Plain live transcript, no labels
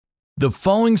The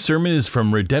following sermon is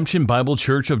from Redemption Bible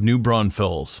Church of New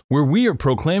Braunfels, where we are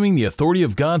proclaiming the authority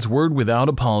of God's Word without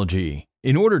apology,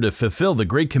 in order to fulfill the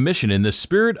Great Commission in the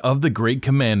spirit of the Great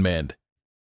Commandment.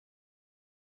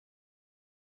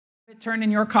 Turn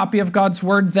in your copy of God's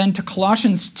Word then to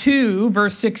Colossians 2,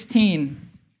 verse 16.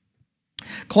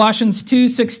 Colossians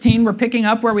 2:16, we're picking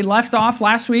up where we left off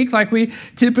last week like we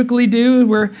typically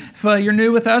do. If you're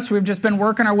new with us, we've just been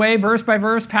working our way verse by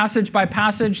verse, passage by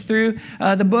passage through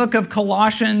the book of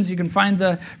Colossians. You can find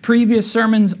the previous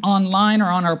sermons online or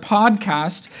on our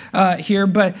podcast here,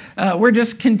 but we're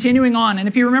just continuing on. And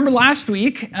if you remember last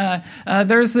week,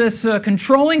 there's this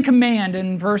controlling command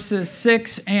in verses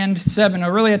 6 and 7,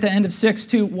 or really at the end of 6,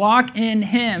 to walk in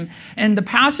Him. And the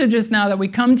passages now that we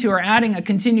come to are adding a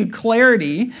continued clarity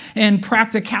and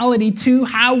practicality to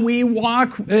how we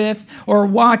walk with or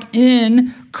walk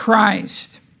in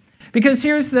Christ. Because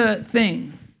here's the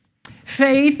thing.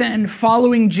 Faith and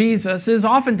following Jesus is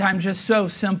oftentimes just so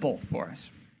simple for us.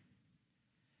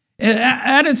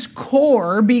 At its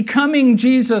core, becoming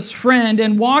Jesus' friend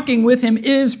and walking with Him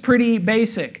is pretty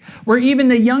basic, where even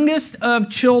the youngest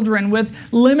of children with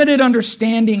limited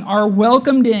understanding are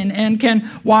welcomed in and can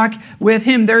walk with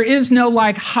Him. There is no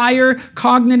higher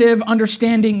cognitive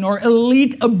understanding nor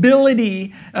elite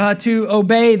ability to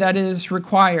obey that is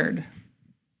required.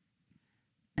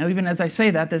 Now, even as I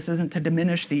say that, this isn't to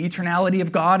diminish the eternality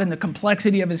of God and the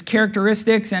complexity of His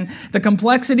characteristics and the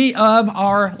complexity of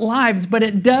our lives, but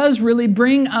it does really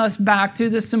bring us back to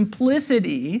the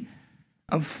simplicity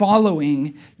of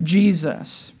following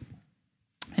Jesus.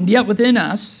 And yet within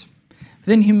us,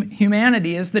 within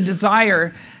humanity, is the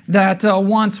desire that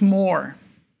wants more.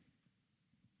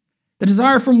 The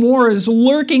desire for more is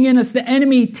lurking in us. The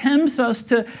enemy tempts us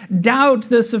to doubt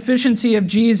the sufficiency of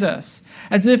Jesus,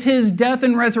 as if His death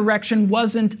and resurrection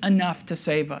wasn't enough to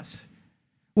save us,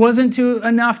 wasn't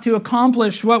enough to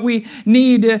accomplish what we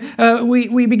need.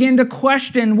 We begin to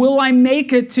question, will I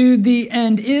make it to the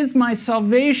end? Is my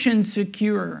salvation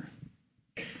secure?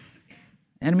 The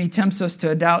enemy tempts us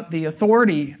to doubt the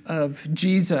authority of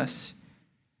Jesus,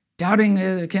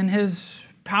 doubting, can His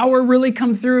power really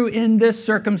come through in this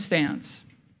circumstance?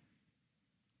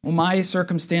 Will my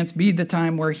circumstance be the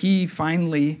time where He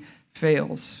finally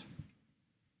fails?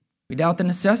 We doubt the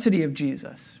necessity of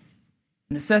Jesus,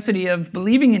 the necessity of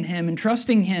believing in Him and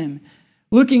trusting Him,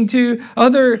 looking to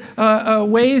other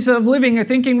ways of living or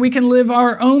thinking we can live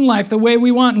our own life the way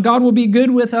we want and God will be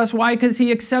good with us. Why? Because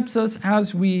He accepts us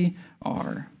as we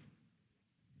are.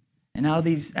 And now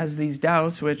as these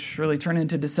doubts, which really turn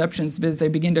into deceptions, as they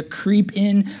begin to creep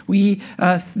in, we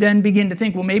then begin to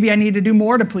think, well, maybe I need to do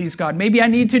more to please God. Maybe I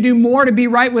need to do more to be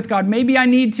right with God. Maybe I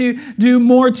need to do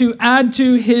more to add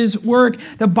to His work.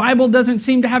 The Bible doesn't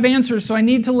seem to have answers, so I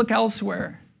need to look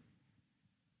elsewhere.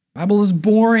 The Bible is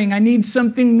boring. I need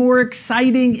something more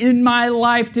exciting in my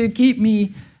life to keep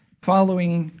me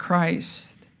following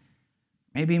Christ.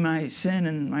 Maybe my sin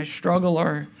and my struggle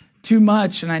are too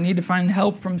much, and I need to find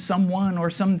help from someone or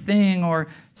something or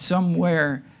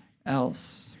somewhere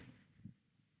else.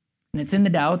 And it's in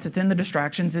the doubts, it's in the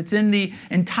distractions, it's in the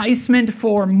enticement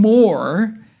for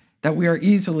more that we are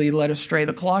easily led astray.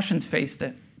 The Colossians faced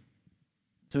it.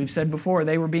 So we've said before,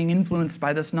 they were being influenced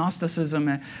by this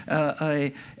Gnosticism,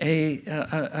 a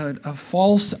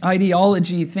false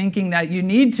ideology, thinking that you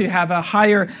need to have a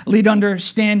higher lead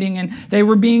understanding, and they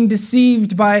were being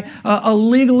deceived by a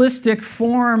legalistic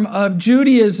form of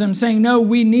Judaism, saying, no,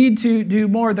 we need to do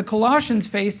more. The Colossians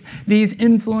faced these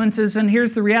influences, and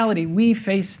here's the reality, we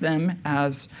face them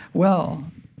as well.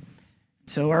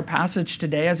 So our passage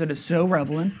today, as it is so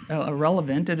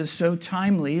relevant, it is so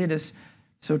timely, it is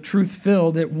so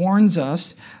truth-filled, it warns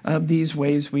us of these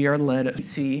ways we are led to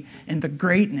see in the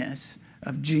greatness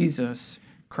of Jesus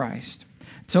Christ.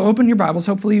 So open your Bibles.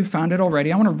 Hopefully you found it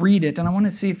already. I want to read it, and I want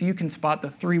to see if you can spot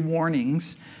the three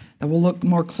warnings that we'll look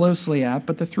more closely at.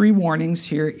 But the three warnings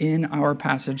here in our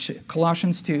passage,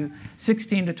 Colossians 2,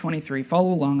 16 to 23.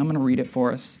 Follow along. I'm going to read it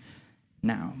for us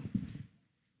now.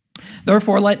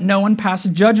 Therefore, let no one pass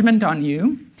judgment on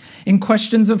you in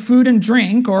questions of food and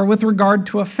drink, or with regard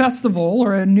to a festival,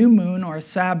 or a new moon, or a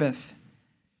Sabbath.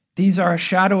 These are a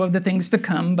shadow of the things to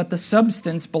come, but the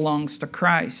substance belongs to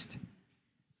Christ.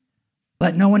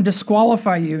 Let no one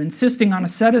disqualify you, insisting on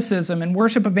asceticism and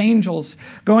worship of angels,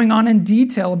 going on in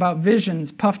detail about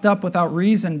visions, puffed up without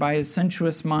reason by his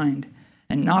sensuous mind,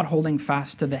 and not holding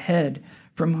fast to the head,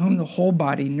 from whom the whole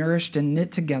body, nourished and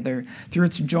knit together through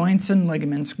its joints and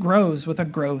ligaments, grows with a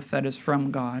growth that is from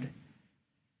God.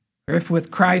 Or if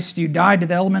with Christ you died to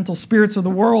the elemental spirits of the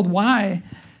world, why,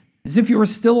 as if you were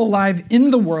still alive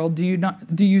in the world,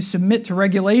 do you submit to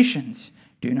regulations?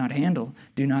 do not handle,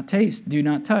 do not taste, do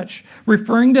not touch,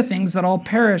 referring to things that all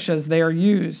perish as they are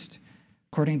used,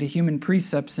 according to human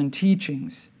precepts and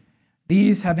teachings.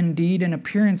 These have indeed an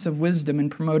appearance of wisdom in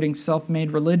promoting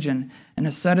self-made religion and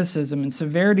asceticism and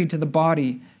severity to the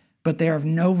body, but they are of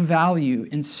no value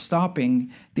in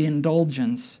stopping the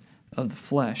indulgence of the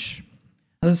flesh.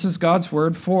 Now, this is God's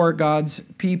word for God's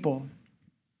people.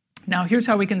 Now, here's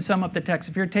how we can sum up the text.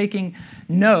 If you're taking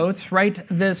notes, write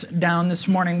this down this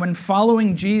morning. When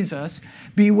following Jesus,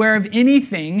 beware of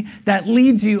anything that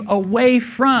leads you away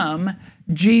from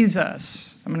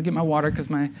Jesus. I'm going to get my water because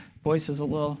my voice is a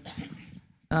little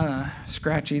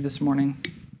scratchy this morning.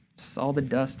 It's all the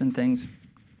dust and things.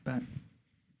 But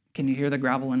can you hear the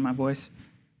gravel in my voice?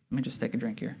 Let me just take a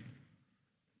drink here.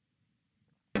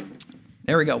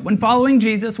 There we go. When following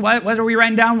Jesus, what are we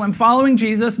writing down? When following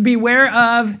Jesus, beware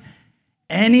of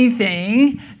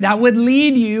anything that would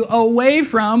lead you away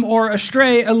from or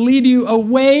astray, lead you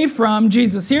away from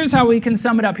Jesus. Here's how we can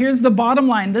sum it up. Here's the bottom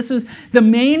line. This is the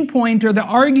main point or the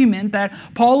argument that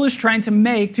Paul is trying to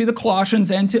make to the Colossians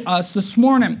and to us this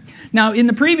morning. Now, in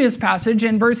the previous passage,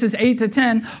 in verses 8 to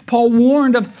 10, Paul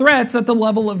warned of threats at the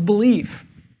level of belief.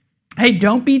 Hey,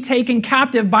 don't be taken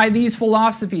captive by these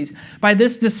philosophies, by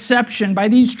this deception, by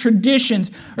these traditions,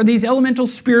 or these elemental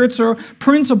spirits or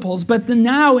principles. But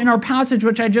now in our passage,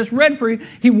 which I just read for you,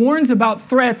 he warns about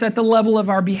threats at the level of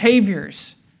our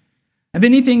behaviors. Of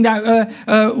anything that,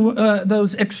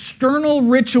 those external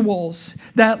rituals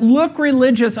that look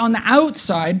religious on the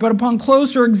outside, but upon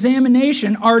closer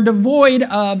examination are devoid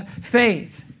of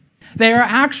faith. They are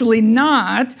actually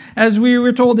not, as we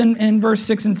were told in verse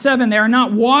 6 and 7, they are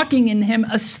not walking in him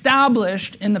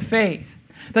established in the faith.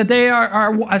 That they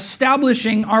are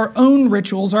establishing our own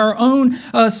rituals, our own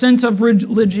sense of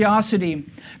religiosity.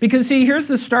 Because see, here's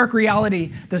the stark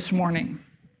reality this morning.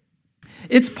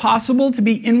 It's possible to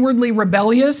be inwardly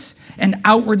rebellious and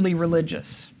outwardly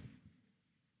religious.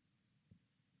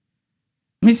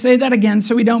 Let me say that again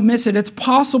so we don't miss it. It's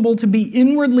possible to be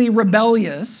inwardly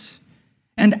rebellious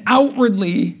and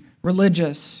outwardly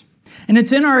religious. And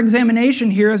it's in our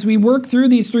examination here as we work through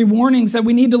these three warnings that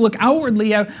we need to look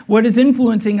outwardly at what is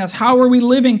influencing us. How are we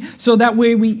living? So that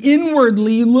way we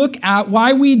inwardly look at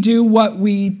why we do what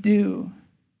we do.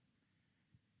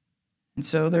 And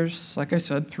so there's, like I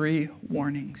said, three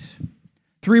warnings.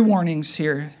 Three warnings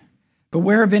here.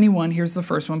 Beware of anyone, here's the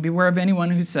first one, beware of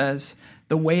anyone who says,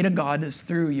 the way to God is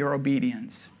through your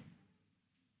obedience.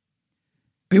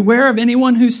 Beware of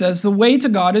anyone who says the way to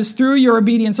God is through your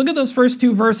obedience. Look at those first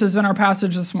two verses in our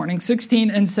passage this morning, 16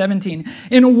 and 17.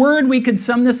 In a word, we could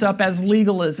sum this up as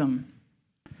legalism.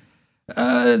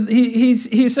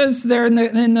 He says there in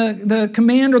the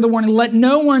command or the warning, let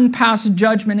no one pass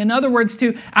judgment. In other words,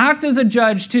 to act as a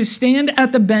judge, to stand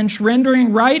at the bench,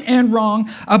 rendering right and wrong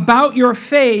about your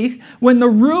faith when the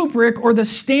rubric or the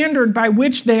standard by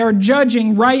which they are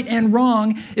judging right and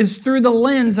wrong is through the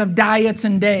lens of diets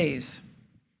and days.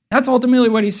 That's ultimately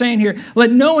what he's saying here.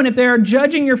 Let no one, if they are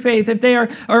judging your faith, if they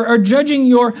are judging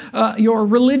your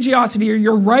religiosity or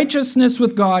your righteousness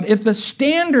with God, if the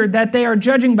standard that they are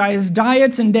judging by is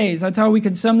diets and days, that's how we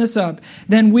could sum this up,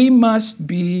 then we must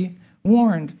be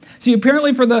warned. See,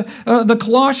 apparently for the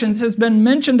Colossians has been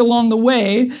mentioned along the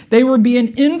way, they were being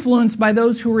influenced by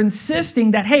those who were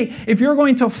insisting that, hey, if you're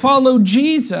going to follow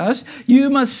Jesus, you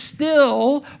must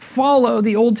still follow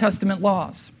the Old Testament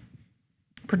laws.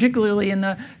 Particularly in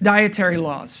the dietary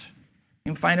laws. You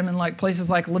can find them in places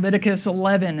like Leviticus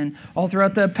 11 and all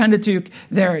throughout the Pentateuch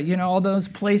there. You know, all those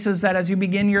places that as you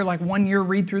begin your 1 year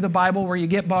read through the Bible where you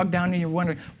get bogged down and you're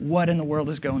wondering, what in the world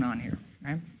is going on here,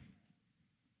 right?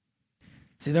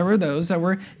 See, there were those that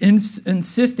were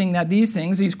insisting that these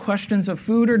things, these questions of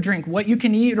food or drink, what you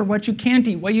can eat or what you can't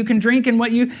eat, what you can drink and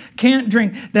what you can't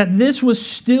drink, that this was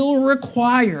still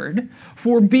required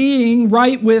for being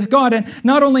right with God. And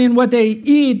not only in what they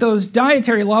eat, those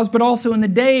dietary laws, but also in the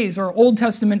days or Old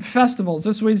Testament festivals.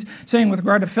 This was saying with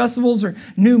regard to festivals or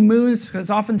new moons, because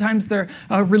oftentimes their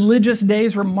religious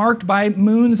days were marked by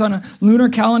moons on a lunar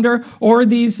calendar or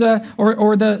these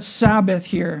or the Sabbath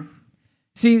here.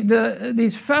 See,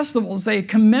 these festivals, they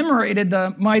commemorated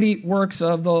the mighty works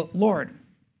of the Lord.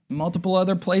 Multiple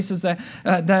other places that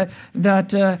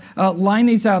line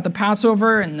these out. The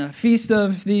Passover and the Feast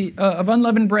of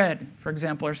Unleavened Bread, for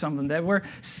example, or something, that were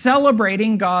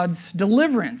celebrating God's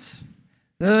deliverance.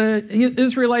 The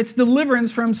Israelites'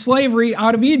 deliverance from slavery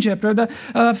out of Egypt, or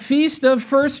the Feast of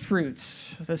First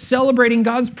Fruits, celebrating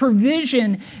God's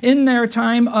provision in their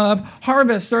time of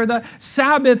harvest, or the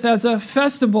Sabbath as a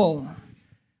festival,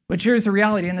 But here's the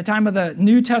reality. In the time of the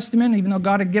New Testament, even though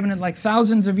God had given it like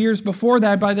thousands of years before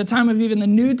that, by the time of even the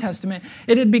New Testament,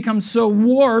 it had become so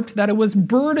warped that it was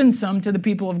burdensome to the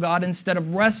people of God instead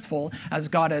of restful as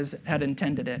God had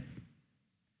intended it.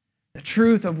 The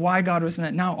truth of why God was in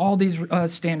it. Now all these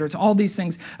standards, all these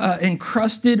things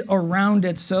encrusted around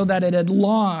it so that it had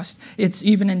lost its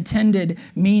even intended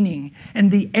meaning.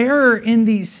 And the error in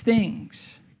these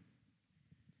things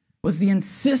was the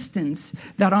insistence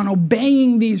that on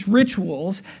obeying these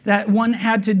rituals, that one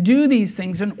had to do these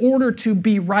things in order to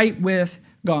be right with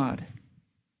God.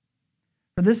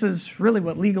 For this is really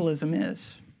what legalism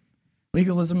is.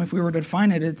 Legalism, if we were to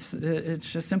define it, it's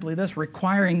just simply this: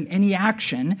 requiring any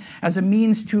action as a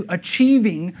means to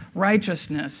achieving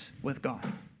righteousness with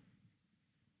God.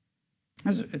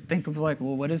 Think of like,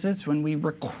 well, what is it? It's when we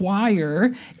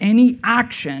require any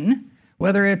action,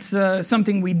 whether it's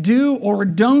something we do or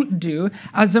don't do,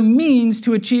 as a means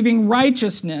to achieving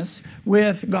righteousness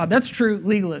with God. That's true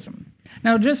legalism.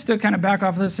 Now, just to kind of back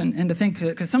off this and to think,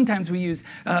 because sometimes we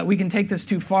can take this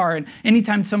too far, and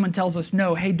anytime someone tells us,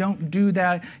 no, hey, don't do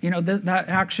that, that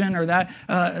action or that,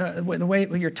 the way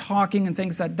you're talking and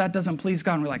things, that doesn't please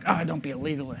God, and we're like, don't be a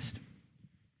legalist.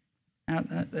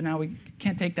 Now we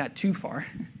can't take that too far,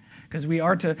 because we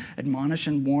are to admonish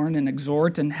and warn and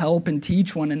exhort and help and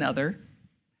teach one another.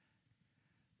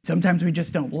 Sometimes we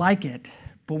just don't like it,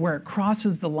 but where it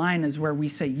crosses the line is where we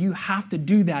say you have to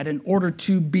do that in order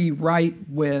to be right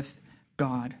with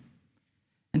God.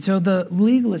 And so the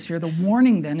legalist here, the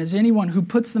warning then, is anyone who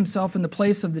puts themselves in the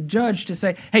place of the judge to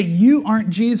say, hey, you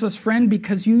aren't Jesus' friend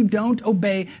because you don't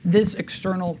obey this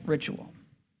external ritual.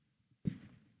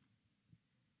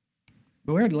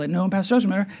 Beware to let no one pass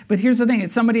judgment. But here's the thing,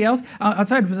 it's somebody else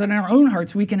outside, but in our own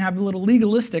hearts, we can have little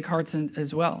legalistic hearts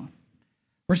as well.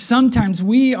 Or sometimes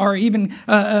we are even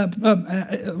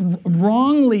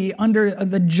wrongly under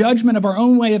the judgment of our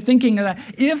own way of thinking that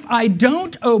if I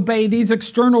don't obey these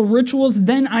external rituals,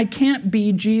 then I can't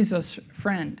be Jesus'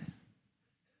 friend.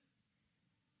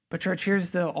 But church,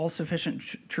 here's the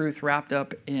all-sufficient truth wrapped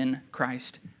up in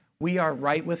Christ. We are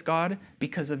right with God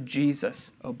because of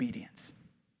Jesus' obedience.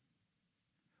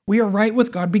 We are right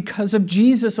with God because of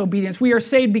Jesus' obedience. We are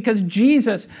saved because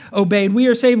Jesus obeyed. We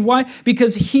are saved, why?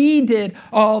 Because he did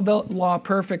all the law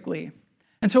perfectly.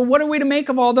 And so what are we to make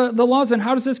of all the laws, and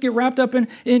how does this get wrapped up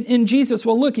in Jesus?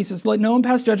 Well, look, he says, let no one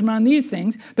pass judgment on these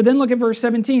things. But then look at verse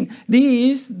 17.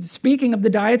 These, speaking of the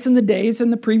diets and the days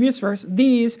in the previous verse,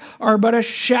 these are but a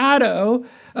shadow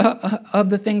of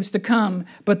the things to come,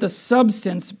 but the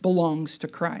substance belongs to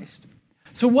Christ.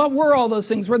 So what were all those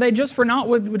things? Were they just for naught?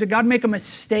 Did God make a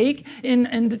mistake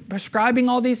in prescribing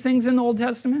all these things in the Old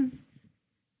Testament?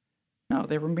 No,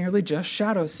 they were merely just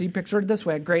shadows. See, pictured this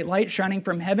way: a great light shining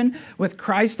from heaven with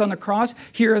Christ on the cross.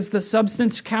 Here is the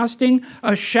substance casting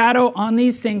a shadow on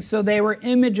these things. So they were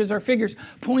images or figures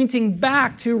pointing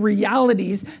back to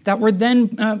realities that were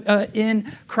then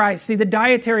in Christ. See, the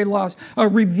dietary laws are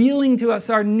revealing to us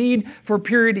our need for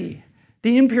purity.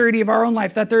 The impurity of our own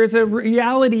life, that there is a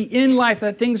reality in life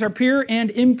that things are pure and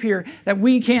impure that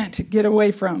we can't get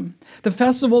away from. The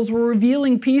festivals were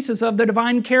revealing pieces of the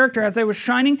divine character as they were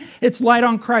shining its light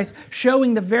on Christ,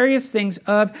 showing the various things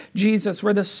of Jesus,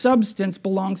 where the substance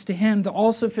belongs to him, the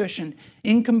all-sufficient,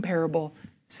 incomparable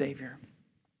Savior.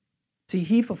 See,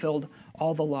 he fulfilled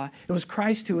all the law. It was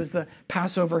Christ who is the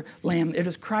Passover lamb. It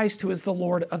is Christ who is the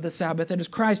Lord of the Sabbath. It is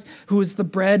Christ who is the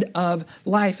bread of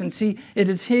life. And see, it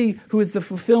is he who is the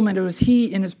fulfillment. It was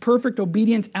he in his perfect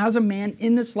obedience as a man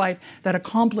in this life that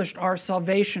accomplished our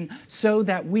salvation so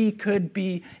that we could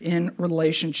be in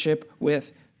relationship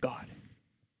with God.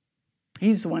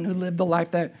 He's the one who lived the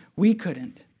life that we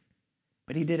couldn't,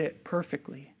 but he did it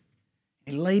perfectly.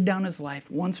 He laid down his life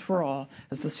once for all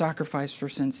as the sacrifice for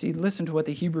sin. See, listen to what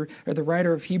the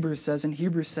writer of Hebrews says in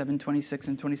Hebrews 7:26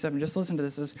 and 27. Just listen to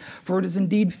this. It says, for it is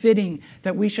indeed fitting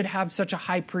that we should have such a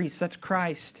high priest. That's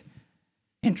Christ.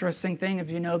 Interesting thing, if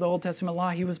you know the Old Testament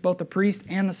law, he was both the priest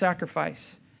and the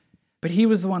sacrifice. But he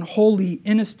was the one holy,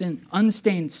 innocent,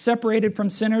 unstained, separated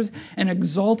from sinners, and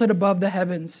exalted above the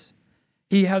heavens.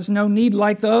 He has no need,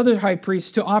 like the other high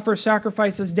priests, to offer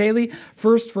sacrifices daily,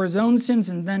 first for his own sins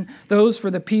and then those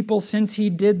for the people, since he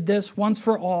did this once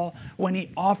for all when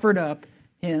he offered up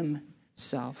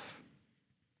himself.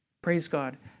 Praise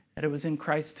God that it was in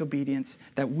Christ's obedience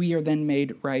that we are then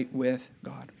made right with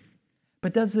God.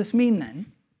 But does this mean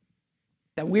then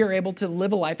that we are able to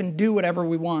live a life and do whatever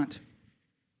we want?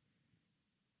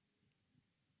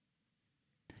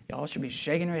 Y'all should be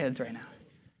shaking your heads right now.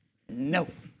 No.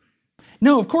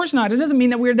 No, of course not. It doesn't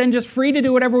mean that we're then just free to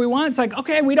do whatever we want. It's like,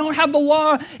 okay, we don't have the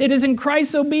law. It is in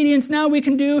Christ's obedience. Now we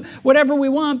can do whatever we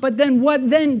want. But then what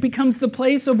then becomes the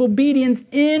place of obedience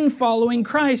in following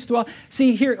Christ? Well,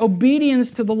 see here,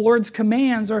 obedience to the Lord's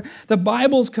commands or the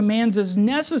Bible's commands is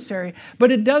necessary,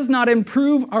 but it does not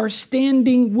improve our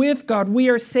standing with God. We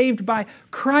are saved by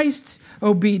Christ's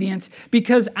obedience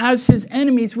because as his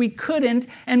enemies, we couldn't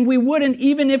and we wouldn't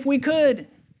even if we could.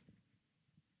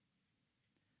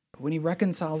 When he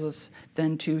reconciles us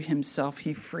then to himself,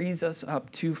 he frees us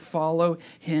up to follow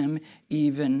him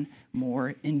even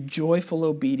more in joyful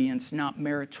obedience, not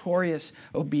meritorious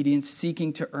obedience,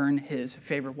 seeking to earn his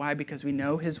favor. Why? Because we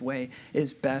know his way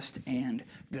is best and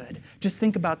good. Just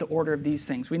think about the order of these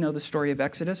things. We know the story of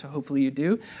Exodus, so hopefully you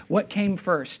do. What came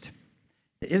first?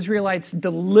 The Israelites'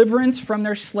 deliverance from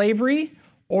their slavery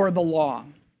or the law?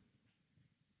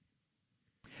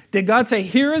 Did God say,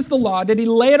 here is the law? Did he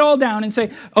lay it all down and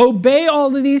say, obey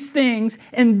all of these things,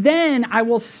 and then I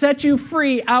will set you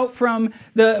free out from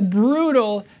the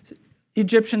brutal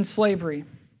Egyptian slavery?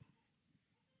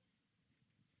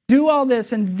 Do all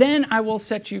this, and then I will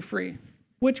set you free.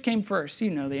 Which came first?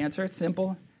 You know the answer. It's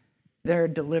simple. Their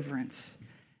deliverance.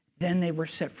 Then they were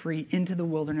set free into the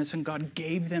wilderness, and God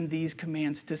gave them these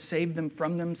commands to save them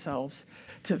from themselves,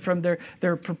 from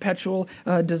their perpetual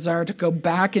desire to go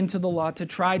back into the law, to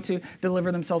try to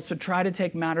deliver themselves, to try to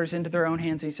take matters into their own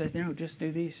hands. And he says, no, just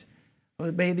do these.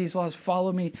 Obey these laws.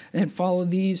 Follow me and follow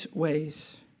these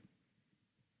ways.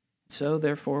 So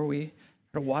therefore, we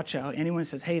are to watch out. Anyone who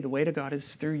says, hey, the way to God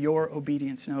is through your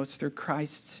obedience. No, it's through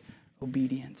Christ's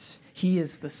obedience. He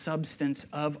is the substance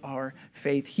of our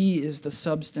faith. He is the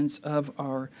substance of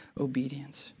our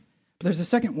obedience. But there's a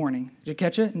second warning. Did you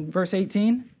catch it in verse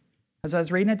 18? As I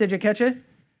was reading it, did you catch it?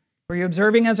 Were you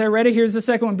observing as I read it? Here's the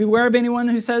second one. Beware of anyone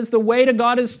who says the way to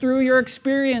God is through your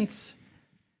experience.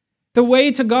 The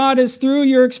way to God is through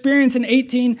your experience in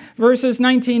 18 verses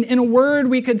 19. In a word,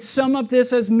 we could sum up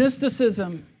this as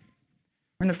mysticism.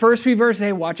 In the first few verses,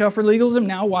 hey, watch out for legalism.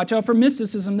 Now watch out for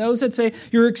mysticism. Those that say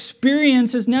your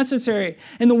experience is necessary.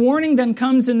 And the warning then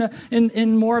comes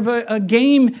in more of a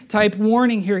game type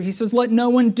warning here. He says, let no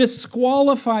one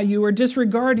disqualify you or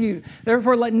disregard you.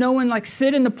 Therefore, let no one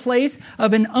sit in the place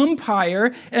of an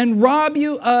umpire and rob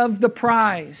you of the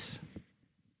prize.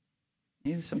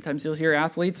 Sometimes you'll hear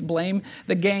athletes blame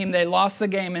the game. They lost the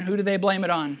game. And who do they blame it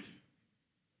on?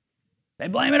 They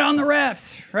blame it on the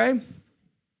refs, right?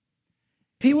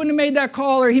 If he wouldn't have made that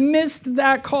call or he missed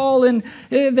that call and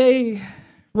they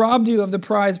robbed you of the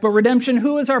prize. But redemption,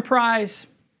 who is our prize?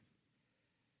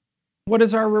 What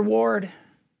is our reward?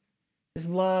 His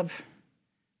love.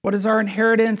 What is our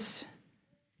inheritance?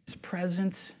 His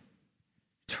presence.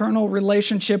 Eternal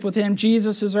relationship with him.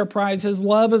 Jesus is our prize. His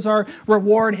love is our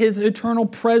reward. His eternal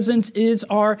presence is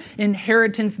our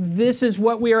inheritance. This is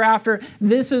what we are after.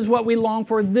 This is what we long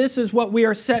for. This is what we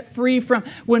are set free from.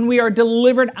 When we are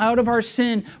delivered out of our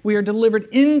sin, we are delivered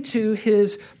into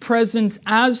his presence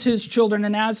as his children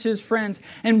and as his friends.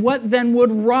 And what then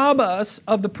would rob us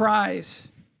of the prize?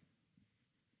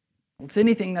 Well, it's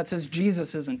anything that says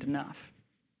Jesus isn't enough.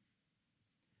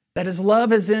 That his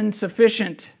love is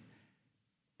insufficient.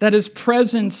 That his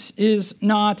presence is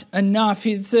not enough.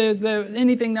 He said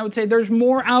anything that would say there's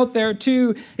more out there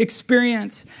to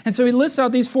experience. And so he lists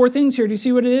out these four things here. Do you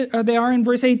see what they are in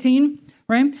verse 18?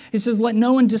 Right? He says, let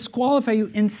no one disqualify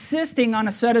you, insisting on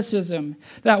asceticism,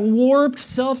 that warped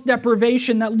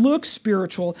self-deprivation that looks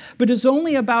spiritual, but is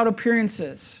only about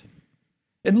appearances.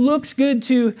 It looks good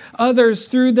to others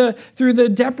through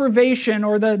the deprivation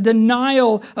or the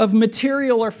denial of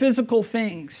material or physical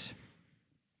things.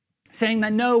 Saying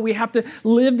that, no, we have to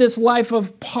live this life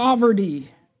of poverty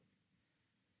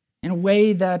in a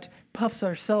way that puffs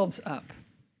ourselves up,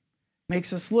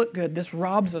 makes us look good. This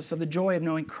robs us of the joy of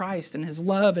knowing Christ and his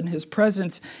love and his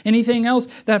presence. Anything else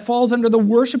that falls under the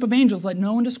worship of angels, let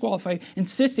no one disqualify,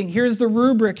 insisting, here's the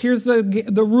rubric, here's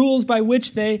the rules by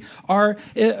which they are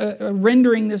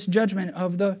rendering this judgment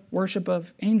of the worship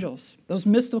of angels. Those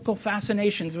mystical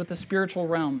fascinations with the spiritual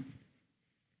realm.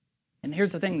 And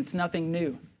here's the thing, it's nothing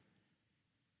new.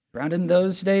 Around in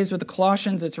those days with the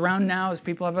Colossians, it's around now as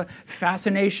people have a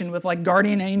fascination with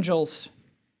guardian angels.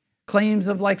 Claims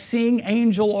of seeing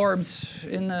angel orbs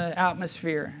in the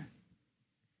atmosphere.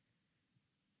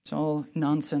 It's all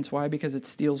nonsense. Why? Because it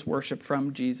steals worship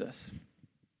from Jesus.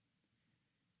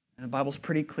 And the Bible's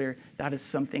pretty clear that is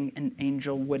something an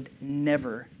angel would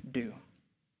never do.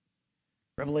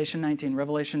 Revelation 19,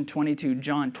 Revelation 22,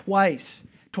 John twice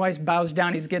twice bows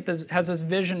down. Has this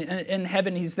vision in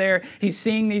heaven. He's there. He's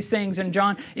seeing these things. And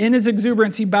John, in his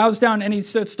exuberance, he bows down and he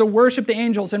starts to worship the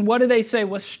angels. And what do they say?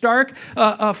 With stark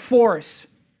force,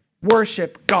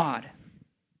 worship God.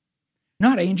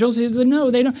 Not angels.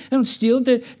 No, they don't steal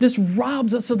it. This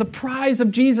robs us of the prize of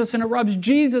Jesus, and it robs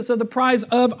Jesus of the prize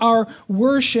of our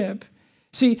worship.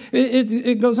 See,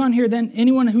 it goes on here. Then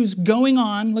anyone who's going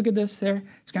on, look at this there.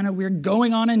 It's kind of weird,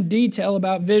 going on in detail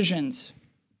about visions.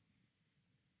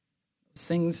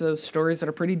 Those stories that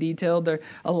are pretty detailed, they're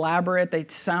elaborate, they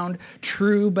sound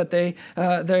true, but they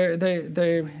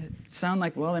sound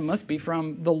like, well, they must be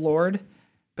from the Lord,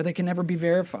 but they can never be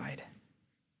verified.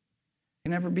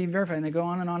 Can never be verified. And they go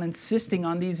on and on, insisting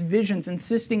on these visions,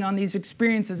 insisting on these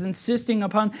experiences, insisting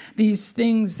upon these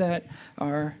things that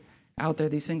are out there.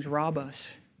 These things rob us.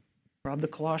 Rob the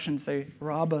Colossians. They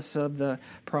rob us of the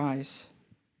prize.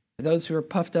 Those who are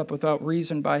puffed up without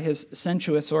reason by his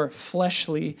sensuous or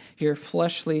fleshly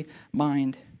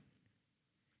mind.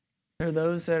 There are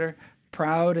those that are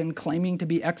proud and claiming to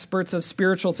be experts of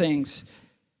spiritual things.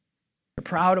 They're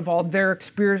proud of all their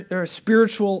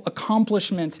spiritual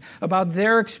accomplishments, about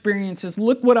their experiences.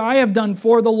 Look what I have done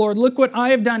for the Lord. Look what I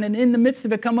have done. And in the midst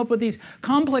of it, come up with these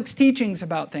complex teachings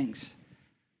about things.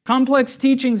 Complex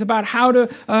teachings about how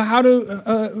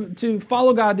to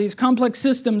follow God. These complex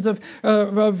systems of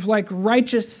like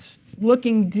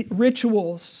righteous-looking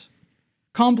rituals.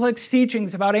 Complex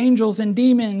teachings about angels and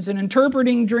demons and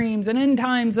interpreting dreams and end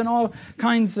times and all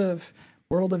kinds of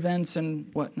world events and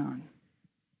whatnot.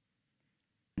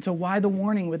 And so why the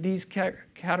warning with these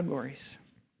categories?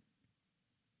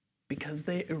 Because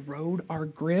they erode our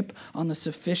grip on the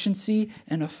sufficiency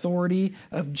and authority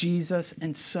of Jesus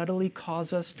and subtly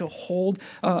cause us to hold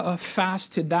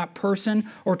fast to that person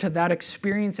or to that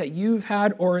experience that you've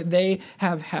had or they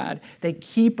have had. They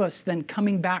keep us then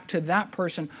coming back to that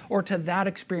person or to that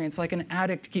experience, like an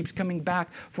addict keeps coming back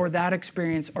for that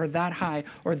experience or that high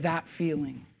or that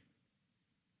feeling.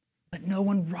 Let no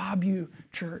one rob you,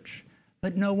 church.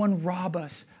 Let no one rob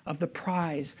us of the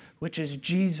prize, which is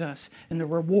Jesus, and the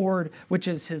reward, which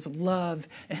is his love,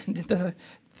 and the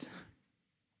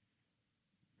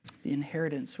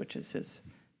inheritance, which is his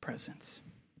presence.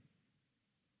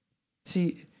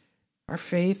 See, our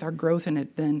faith, our growth in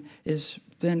it then is,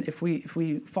 if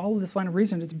we follow this line of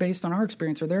reason, it's based on our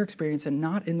experience or their experience and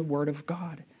not in the Word of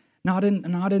God, not in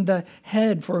the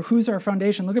head. For who's our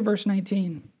foundation? Look at verse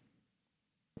 19.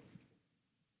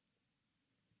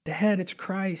 The head, it's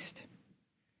Christ.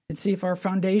 And see, if our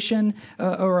foundation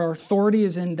or our authority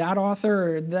is in that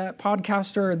author or that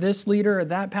podcaster or this leader or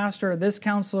that pastor or this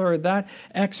counselor or that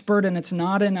expert, and it's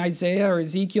not in Isaiah or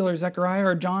Ezekiel or Zechariah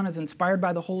or John, is inspired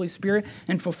by the Holy Spirit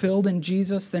and fulfilled in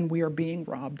Jesus, then we are being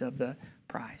robbed of the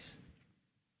prize.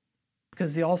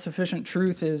 Because the all-sufficient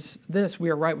truth is this: we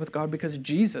are right with God because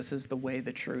Jesus is the way,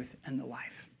 the truth, and the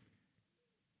life.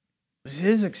 It was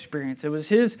his experience. It was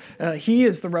his, he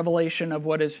is the revelation of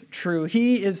what is true.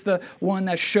 He is the one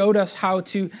that showed us how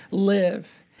to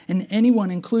live. And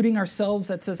anyone, including ourselves,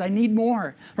 that says, I need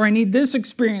more, or I need this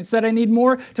experience, that I need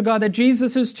more to God, that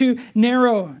Jesus is too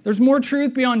narrow. There's more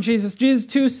truth beyond Jesus. Jesus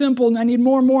is too simple, and I need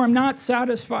more and more. I'm not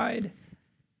satisfied.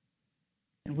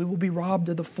 And we will be robbed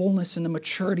of the fullness and the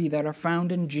maturity that are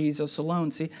found in Jesus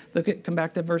alone. See, come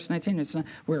back to verse 19.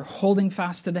 We're holding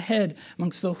fast to the head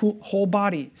amongst the whole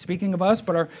body. Speaking of us,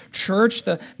 but our church,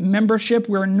 the membership,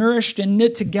 we're nourished and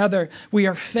knit together. We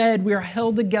are fed, we are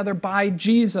held together by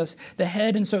Jesus, the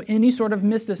head. And so any sort of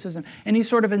mysticism, any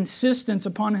sort of insistence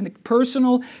upon a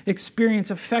personal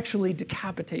experience effectually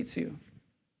decapitates you.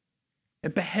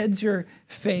 It beheads your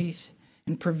faith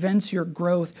and prevents your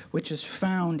growth, which is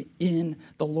found in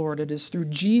the Lord. It is through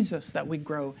Jesus that we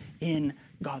grow in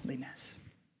godliness.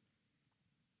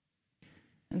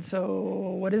 And so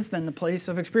what is then the place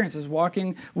of experience? Is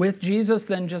walking with Jesus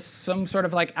then just some sort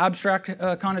of like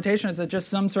abstract connotation? Is it just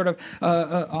some sort of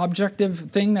objective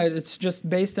thing that it's just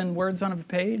based in words on a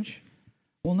page?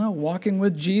 Well, no. Walking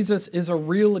with Jesus is a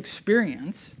real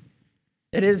experience.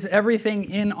 It is everything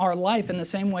in our life in the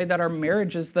same way that our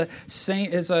marriage is the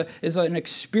same, is an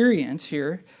experience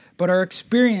here, but our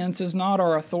experience is not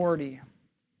our authority.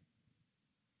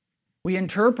 We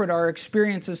interpret our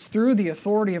experiences through the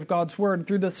authority of God's Word,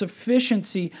 through the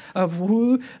sufficiency of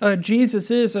who Jesus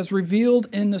is as revealed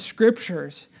in the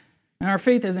Scriptures. And our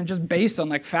faith isn't just based on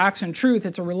like facts and truth.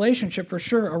 It's a relationship for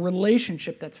sure, a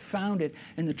relationship that's founded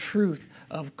in the truth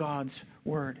of God's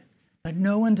Word. Let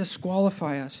no one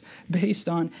disqualify us based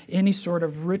on any sort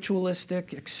of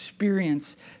ritualistic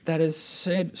experience that is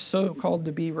said so-called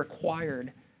to be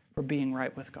required for being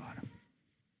right with God.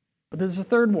 But there's a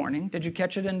third warning. Did you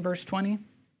catch it in verse 20?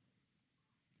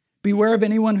 Beware of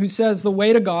anyone who says the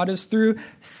way to God is through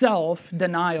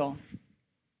self-denial.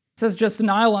 It says just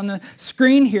denial on the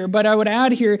screen here, but I would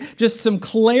add here just some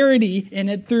clarity in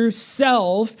it through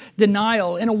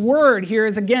self-denial. And a word here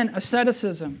is, again,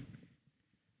 asceticism.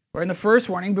 Or in the first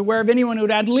warning, beware of anyone who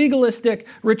would add legalistic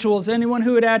rituals, anyone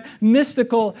who would add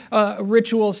mystical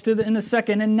rituals in the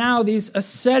second. And now these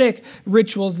ascetic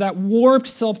rituals that warp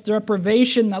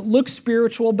self-deprivation, that look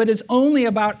spiritual, but is only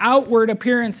about outward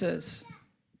appearances.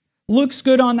 Looks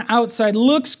good on the outside,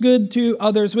 looks good to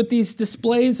others with these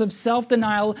displays of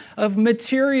self-denial of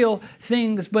material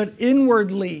things, but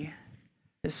inwardly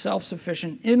is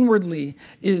self-sufficient, inwardly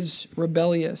is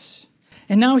rebellious.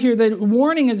 And now here the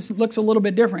warning looks a little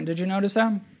bit different. Did you notice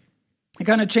that? It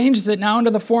kind of changes it now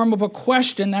into the form of a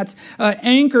question that's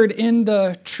anchored in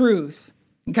the truth.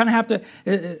 You kind of have to,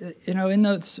 in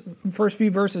those first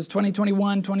few verses, 20,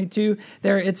 21, 22,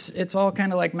 there it's all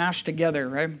kind of like mashed together,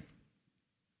 right?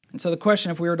 And so the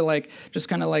question, if we were to just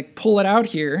kind of pull it out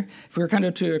here, if we were kind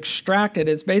of to extract it,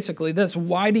 is basically this: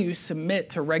 why do you submit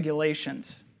to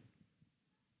regulations?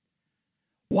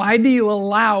 Why do you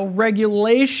allow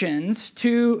regulations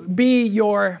to be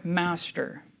your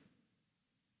master?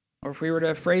 Or if we were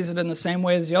to phrase it in the same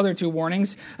way as the other two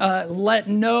warnings, let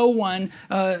no one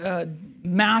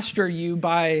master you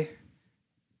by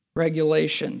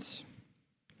regulations.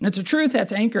 And it's a truth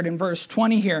that's anchored in verse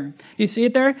 20 here. Do you see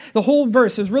it there? The whole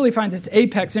verse really finds its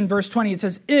apex in verse 20. It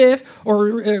says, if,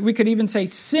 or we could even say,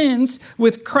 since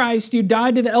with Christ you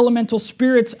died to the elemental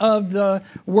spirits of the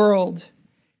world.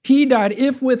 He died.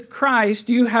 If with Christ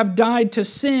you have died to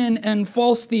sin and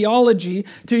false theology,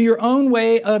 to your own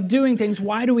way of doing things,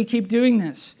 why do we keep doing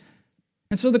this?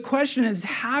 And so the question is,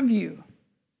 have you?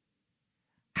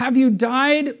 Have you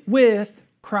died with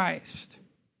Christ?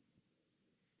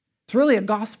 It's really a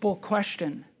gospel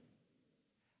question.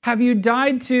 Have you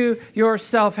died to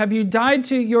yourself? Have you died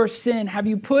to your sin? Have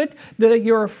you put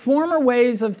your former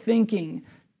ways of thinking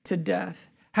to death?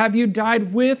 Have you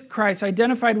died with Christ,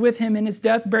 identified with Him in His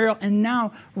death, burial, and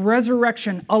now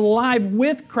resurrection, alive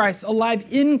with Christ, alive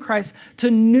in Christ,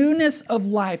 to newness of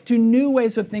life, to new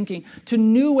ways of thinking, to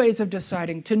new ways of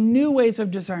deciding, to new ways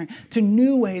of desiring, to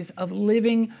new ways of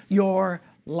living your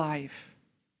life?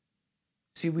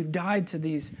 See, we've died to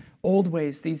these old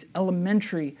ways, these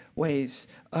elementary ways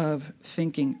of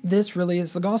thinking. This really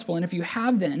is the gospel. And if you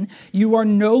have, then, you are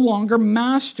no longer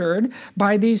mastered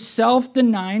by these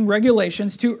self-denying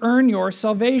regulations to earn your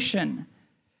salvation.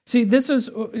 See, this is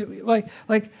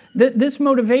this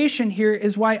motivation here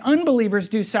is why unbelievers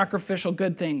do sacrificial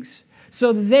good things,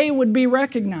 so they would be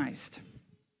recognized.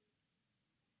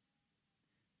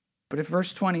 But if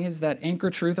verse 20 is that anchor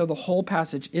truth of the whole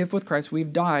passage, if with Christ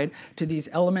we've died to these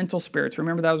elemental spirits.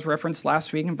 Remember that was referenced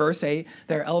last week in verse 8.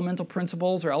 They're elemental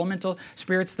principles or elemental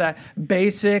spirits, that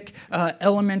basic,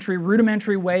 elementary,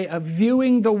 rudimentary way of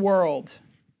viewing the world.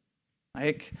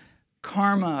 Like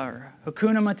karma or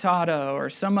Hakuna Matata or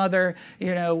some other,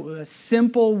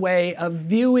 simple way of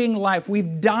viewing life.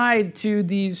 We've died to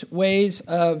these ways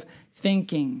of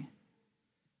thinking.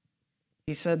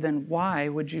 He said, then why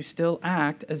would you still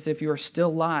act as if you are still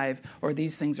alive or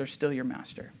these things are still your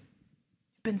master?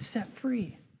 You've been set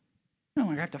free. You no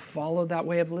longer have to follow that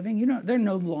way of living. They're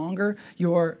no longer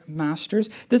your masters.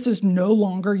 This is no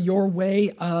longer your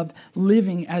way of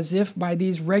living as if by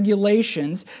these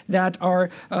regulations that are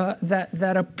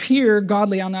that appear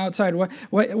godly on the outside.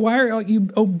 Why are you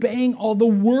obeying all the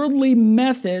worldly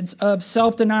methods of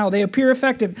self-denial? They appear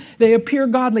effective. They appear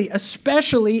godly,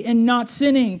 especially in not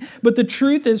sinning. But the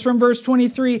truth is, from verse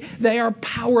 23, they are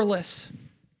powerless.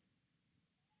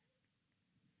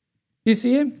 You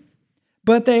see it?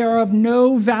 But they are of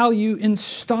no value in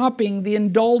stopping the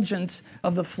indulgence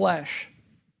of the flesh.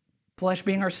 Flesh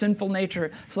being our sinful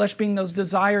nature. Flesh being those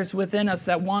desires within us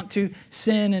that want to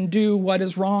sin and do what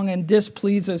is wrong and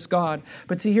displeases God.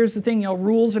 But see, here's the thing,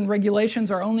 rules and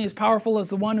regulations are only as powerful as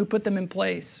the one who put them in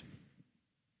place.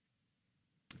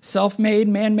 Self-made,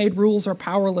 man-made rules are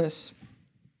powerless.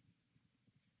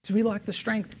 Because we lack the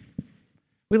strength.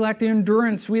 We lack the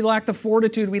endurance. We lack the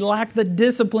fortitude. We lack the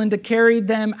discipline to carry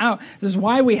them out. This is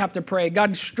why we have to pray.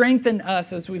 God, strengthen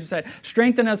us, as we've said.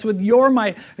 Strengthen us with your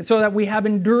might so that we have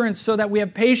endurance, so that we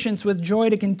have patience with joy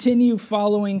to continue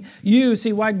following you.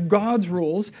 See why God's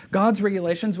rules, God's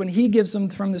regulations, when He gives them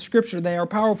from the Scripture, they are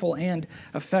powerful and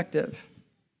effective.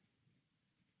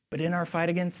 But in our fight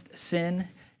against sin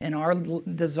and our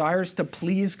desires to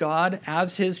please God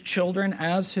as His children,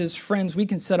 as His friends, we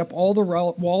can set up all the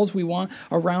walls we want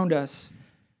around us.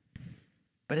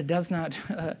 But it does not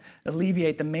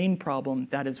alleviate the main problem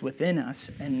that is within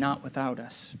us and not without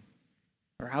us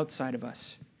or outside of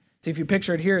us. See, if you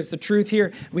picture it here, it's the truth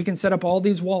here. We can set up all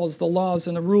these walls, the laws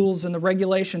and the rules and the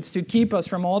regulations to keep us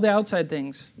from all the outside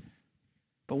things.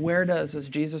 But where does, as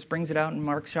Jesus brings it out in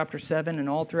Mark chapter 7 and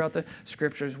all throughout the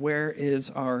scriptures, where is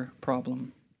our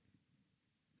problem?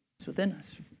 It's within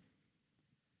us.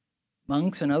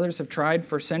 Monks and others have tried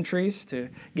for centuries to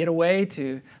get away,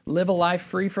 to live a life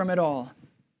free from it all.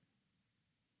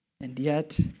 And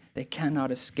yet, they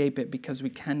cannot escape it because we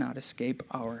cannot escape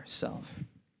ourselves.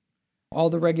 All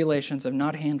the regulations of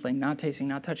not handling, not tasting,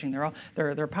 not touching,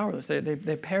 they're powerless.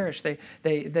 They perish.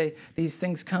 These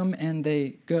things come and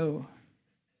they go.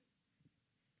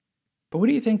 But what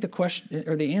do you think the question,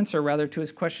 or the answer rather, to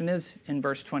his question is in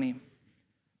verse 20?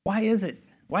 Why is it?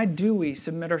 Why do we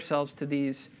submit ourselves to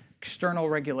these external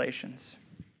regulations?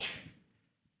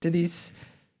 To these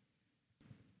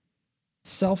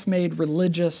self-made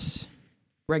religious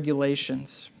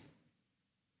regulations?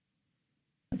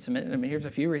 Here's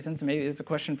a few reasons. Maybe it's a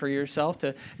question for yourself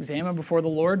to examine before the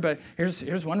Lord, but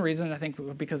here's one reason, I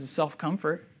think, because of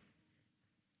self-comfort.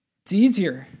 It's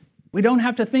easier. We don't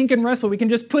have to think and wrestle. We can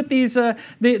just put these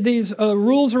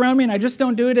rules around me, and I just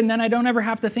don't do it, and then I don't ever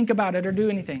have to think about it or do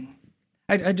anything.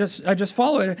 I just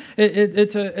follow it.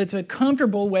 It's a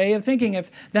comfortable way of thinking.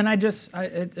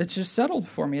 It's just settled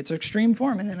for me. It's extreme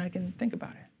form, and then I can think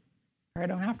about it, or I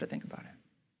don't have to think about it.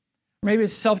 Maybe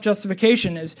it's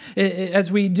self-justification.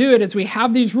 As we do it, as we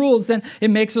have these rules, then it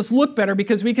makes us look better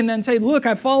because we can then say, look,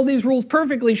 I followed these rules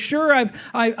perfectly. Sure,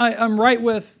 I'm right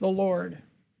with the Lord.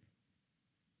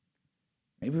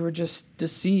 Maybe we're just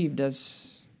deceived,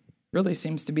 as really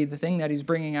seems to be the thing that he's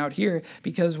bringing out here,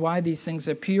 because why these things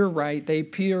appear right, they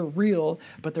appear real,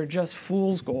 but they're just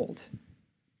fool's gold.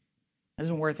 It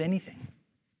isn't worth anything.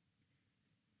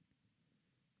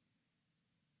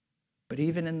 But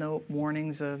even in the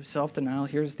warnings of self-denial,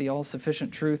 here's the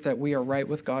all-sufficient truth that we are right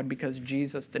with God because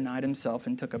Jesus denied himself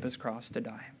and took up his cross to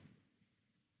die.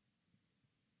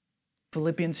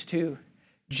 Philippians 2,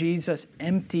 Jesus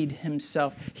emptied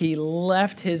himself. He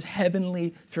left his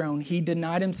heavenly throne. He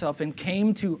denied himself and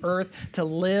came to earth to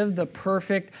live the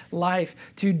perfect life,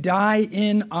 to die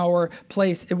in our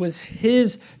place. It was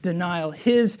his denial,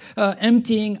 his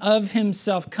emptying of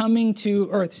himself, coming to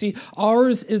earth. See,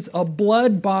 ours is a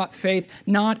blood-bought faith,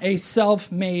 not a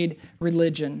self-made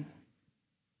religion.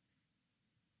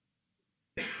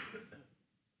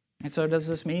 And so does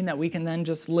this mean that we can then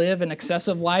just live an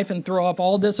excessive life and throw off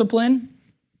all discipline?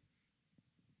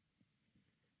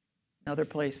 Another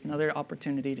place, another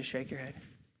opportunity to shake your head.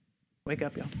 Wake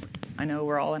up, y'all. I know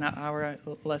we're all an hour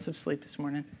less of sleep this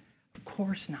morning. Of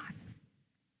course not.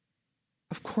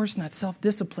 Of course not.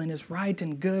 Self-discipline is right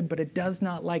and good, but it does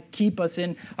not keep us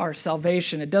in our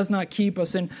salvation. It does not keep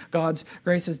us in God's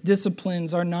graces.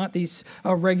 Disciplines are not these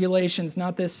regulations,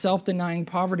 not this self-denying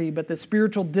poverty, but the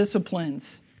spiritual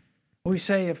disciplines. We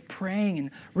say of praying and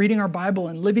reading our Bible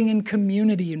and living in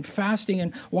community and fasting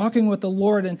and walking with the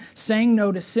Lord and saying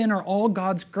no to sin are all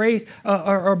God's grace,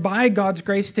 or by God's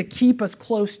grace to keep us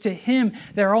close to Him.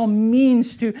 They're all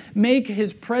means to make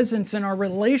His presence and our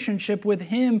relationship with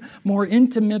Him more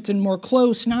intimate and more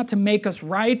close, not to make us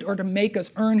right or to make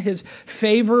us earn His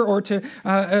favor or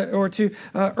to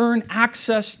earn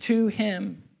access to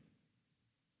Him.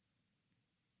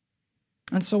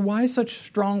 And so why such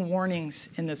strong warnings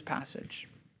in this passage?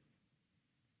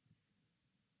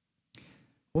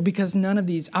 Well, because none of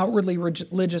these outwardly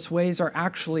religious ways are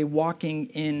actually walking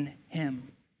in Him.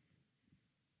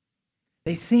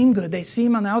 They seem good, they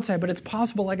seem on the outside, but it's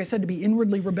possible, like I said, to be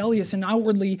inwardly rebellious and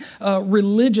outwardly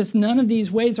religious. None of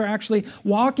these ways are actually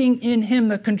walking in Him,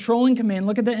 the controlling command.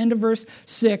 Look at the end of verse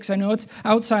 6. I know it's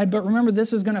outside, but remember,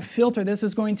 this is going to filter. This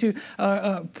is going to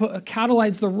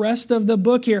catalyze the rest of the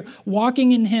book here.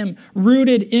 Walking in Him,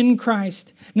 rooted in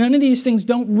Christ. None of these things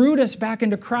don't root us back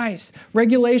into Christ.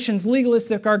 Regulations,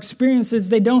 legalistic, our experiences,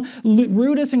 they don't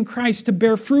root us in Christ to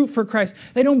bear fruit for Christ.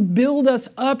 They don't build us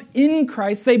up in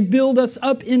Christ. They build us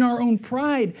up in our own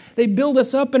pride. They build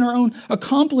us up in our own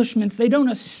accomplishments. They don't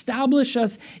establish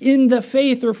us in the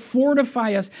faith or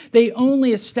fortify us. They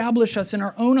only establish us in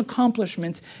our own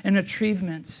accomplishments and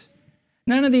achievements.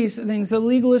 None of these things, the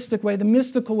legalistic way, the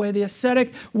mystical way, the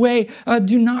ascetic way,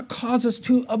 do not cause us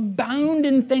to abound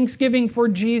in thanksgiving for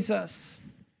Jesus,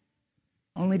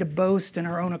 only to boast in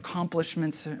our own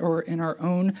accomplishments or in our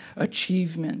own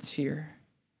achievements here.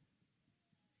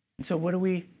 And so what do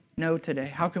we know today?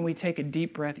 How can we take a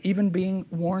deep breath, even being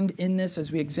warned in this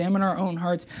as we examine our own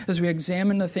hearts, as we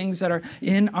examine the things that are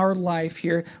in our life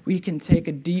here, we can take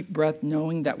a deep breath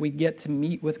knowing that we get to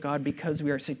meet with God because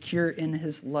we are secure in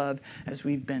His love as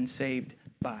we've been saved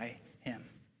by Him.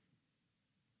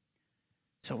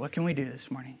 So what can we do this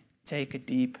morning? Take a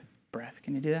deep breath.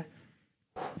 Can you do that?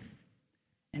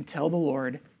 and tell the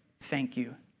Lord, thank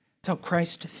you. Tell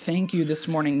Christ, thank you this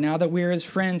morning. Now that we are his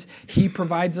friends, he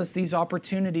provides us these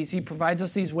opportunities. He provides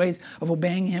us these ways of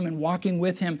obeying him and walking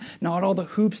with him, not all the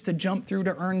hoops to jump through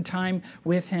to earn time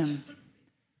with him.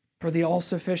 For the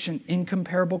all-sufficient,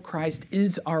 incomparable Christ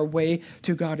is our way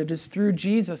to God. It is through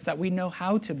Jesus that we know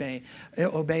how to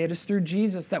obey. It is through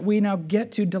Jesus that we now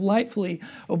get to delightfully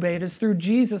obey. It is through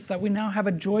Jesus that we now have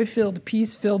a joy-filled,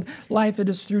 peace-filled life. It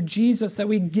is through Jesus that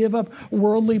we give up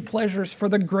worldly pleasures for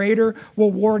the greater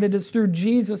reward. It is through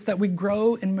Jesus that we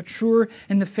grow and mature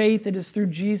in the faith. It is through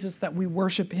Jesus that we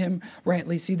worship him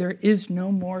rightly. See, there is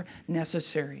no more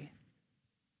necessary.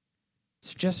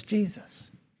 It's just Jesus.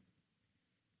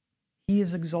 He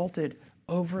is exalted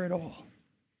over it all.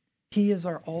 He is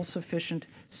our all-sufficient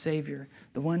Savior,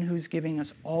 the one who's giving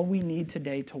us all we need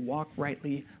today to walk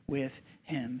rightly with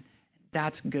him.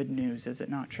 That's good news, is it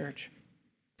not, church?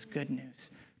 It's good news.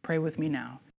 Pray with me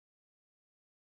now.